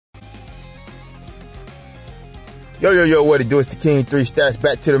Yo, what it do? It's the King 3 Stacks.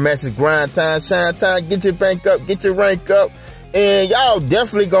 Back to the message. Grind time, shine time. Get your bank up, get your rank up. And y'all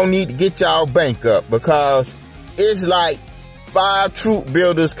definitely gonna need to get y'all bank up, because it's like 5 troop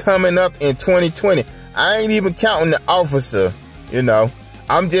builders coming up in 2020. I ain't even counting the officer, you know.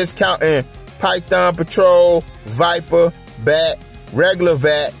 I'm just counting Python Patrol, Viper, Bat, regular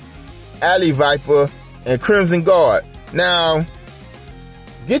Vat, Alley Viper, and Crimson Guard. Now,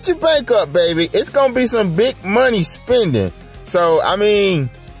 get your bank up, baby. It's gonna be some big money spending. So, I mean,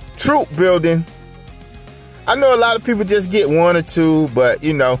 troop building. I know a lot of people just get 1 or 2, but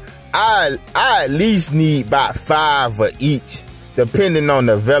you know, I at least need about 5 of each, depending on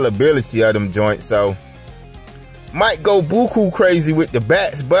the availability of them joints. So, might go buku crazy with the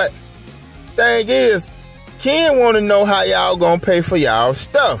bats, but thing is, Ken want to know how y'all gonna pay for y'all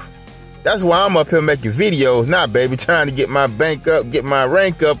stuff. That's why I'm up here making videos now, baby, trying to get my bank up, get my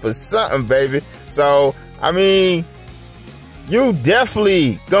rank up or something, baby. So, I mean, you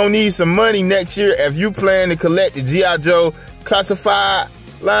definitely gonna need some money next year if you plan to collect the Gijoe classified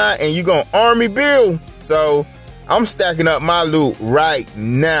line and you gonna army build. So, I'm stacking up my loot right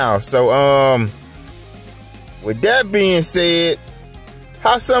now. So, with that being said,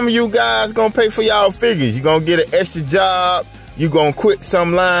 how some of you guys gonna pay for y'all figures? You gonna get an extra job? You gonna quit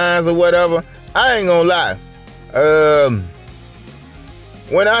some lines or whatever? I ain't gonna lie.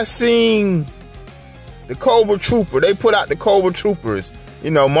 When I seen the Cobra Trooper, they put out the Cobra Troopers.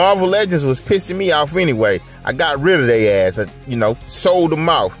 You know, Marvel Legends was pissing me off anyway. I got rid of their ass. You know, sold them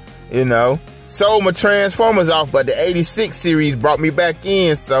off. You know, sold my Transformers off, but the 86 series brought me back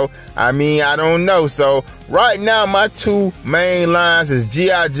in. So, I mean, I don't know. So, right now, my 2 main lines is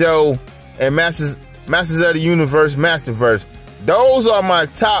G.I. Joe and Masters of the Universe, Masterverse. Those are my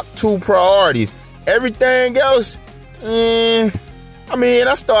top 2 priorities. Everything else, I mean,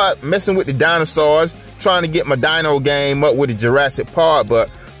 I start messing with the dinosaurs, trying to get my dino game up with the Jurassic Park. But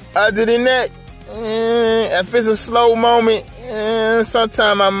other than that, if it's a slow moment,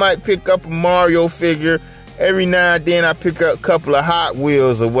 sometime I might pick up a Mario figure. Every now and then I pick up a couple of Hot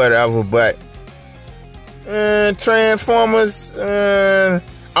Wheels or whatever. But Transformers,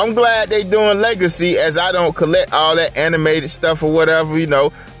 I'm glad they doing Legacy, as I don't collect all that animated stuff or whatever, you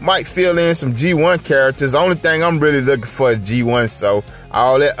know. Might fill in some G1 characters. The only thing I'm really looking for is G1, so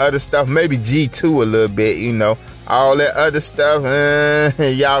all that other stuff, maybe G2 a little bit, you know. All that other stuff,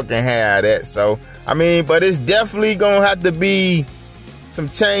 y'all can have that. So, I mean, but it's definitely gonna have to be some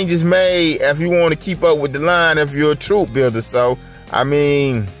changes made if you want to keep up with the line if you're a troop builder. So, I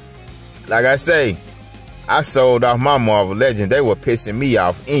mean, like I say, I sold off my Marvel Legends. They were pissing me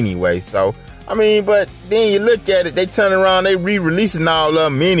off anyway. So, I mean, but then you look at it, they turn around, they re-releasing all of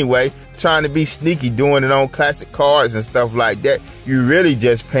them anyway, trying to be sneaky, doing it on classic cards and stuff like that. You really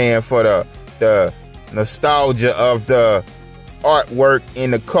just paying for the nostalgia of the artwork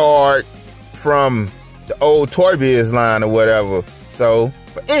in the card from the old Toy Biz line or whatever. So,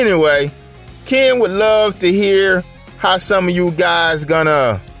 but anyway, Ken would love to hear how some of you guys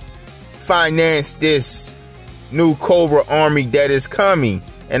gonna finance this new Cobra army that is coming,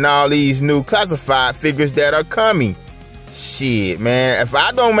 and all these new classified figures that are coming. Shit, man, if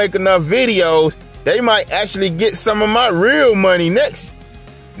I don't make enough videos, they might actually get some of my real money next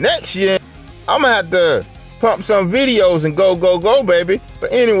year. I'm gonna have to pump some videos and go, baby.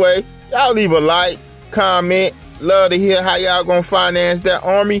 But anyway, y'all leave a like, comment. Love to hear how y'all gonna finance that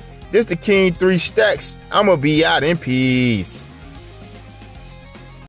army. This the King 3 Stacks. I'm gonna be out in peace.